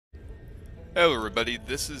Hello everybody,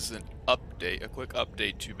 this is an update, a quick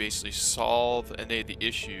update to basically solve any of the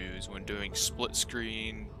issues when doing split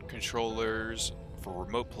screen controllers for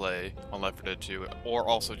remote play on Left 4 Dead 2, or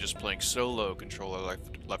also just playing solo controller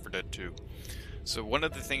Left 4 Dead 2. So one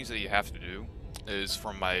of the things that you have to do is,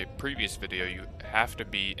 from my previous video, you have to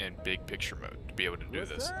be in big picture mode to be able to do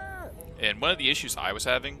this. And one of the issues I was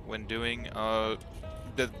having when doing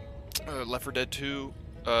the Left 4 Dead 2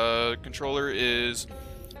 controller is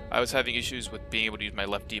I was having issues with being able to use my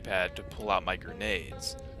left D-pad to pull out my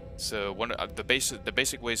grenades. So one of the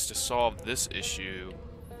basic ways to solve this issue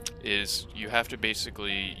is you have to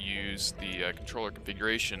basically use the controller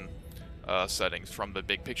configuration settings from the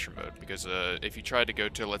big picture mode, because if you try to go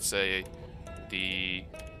to, let's say you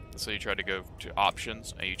try to go to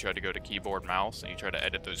options and you try to go to keyboard mouse and you try to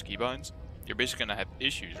edit those keybinds, you're basically gonna have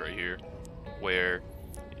issues right here where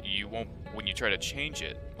you won't, when you try to change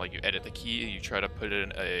it, like you edit the key, you try to put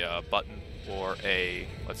in a button or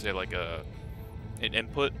let's say like an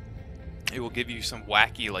input, it will give you some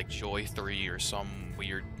wacky like Joy 3 or some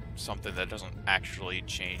weird something that doesn't actually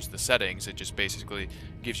change the settings. It just basically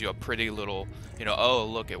gives you a pretty little, oh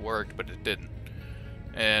look, it worked, but it didn't.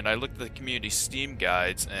 And I looked at the community Steam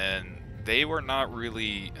guides and they were not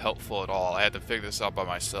really helpful at all. I had to figure this out by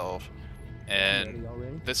myself. And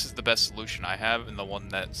this is the best solution I have, and the one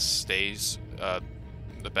that stays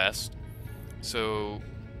the best. So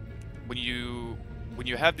when you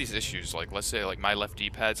have these issues, like let's say like my left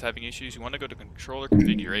D-pad's having issues, you want to go to controller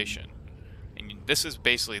configuration, and this is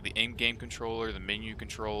basically the in-game controller, the menu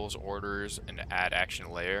controls, orders, and the add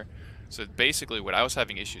action layer. So basically, what I was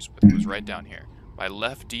having issues with was right down here. My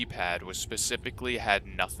left D-pad was specifically had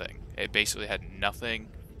nothing. It basically had nothing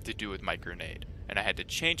to do with my grenade, and I had to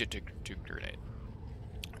change it to grenade.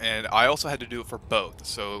 And I also had to do it for both.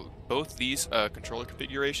 So both these controller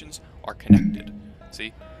configurations are connected.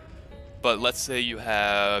 See? But let's say you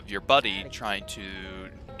have your buddy trying to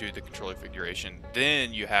do the controller configuration,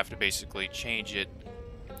 then you have to basically change it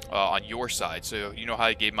on your side. So you know how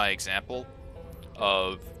I gave my example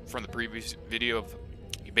of from the previous video of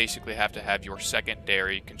you basically have to have your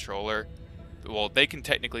secondary controller. Well, they can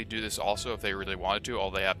technically do this also if they really wanted to.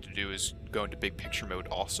 All they have to do is go into big picture mode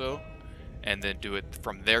also, and then do it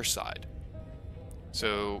from their side.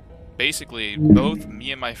 So basically, both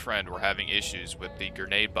me and my friend were having issues with the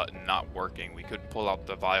grenade button not working. We couldn't pull out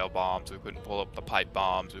the vial bombs, we couldn't pull up the pipe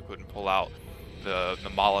bombs, we couldn't pull out the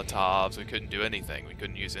Molotovs, we couldn't do anything. We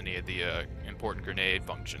couldn't use any of the important grenade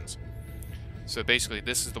functions. So basically,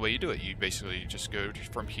 this is the way you do it. You basically just go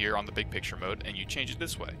from here on the big picture mode, and you change it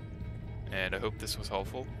this way. And I hope this was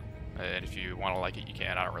helpful. And if you want to like it, you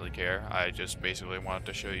can. I don't really care. I just basically wanted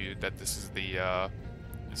to show you that this is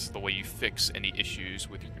the way you fix any issues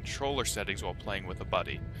with your controller settings while playing with a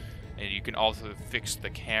buddy. And you can also fix the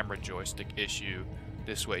camera joystick issue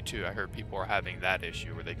this way too. I heard people are having that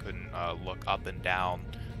issue where they couldn't look up and down.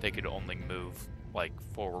 They could only move like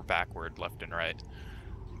forward, backward, left, and right.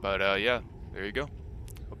 But yeah, there you go.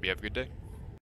 Hope you have a good day.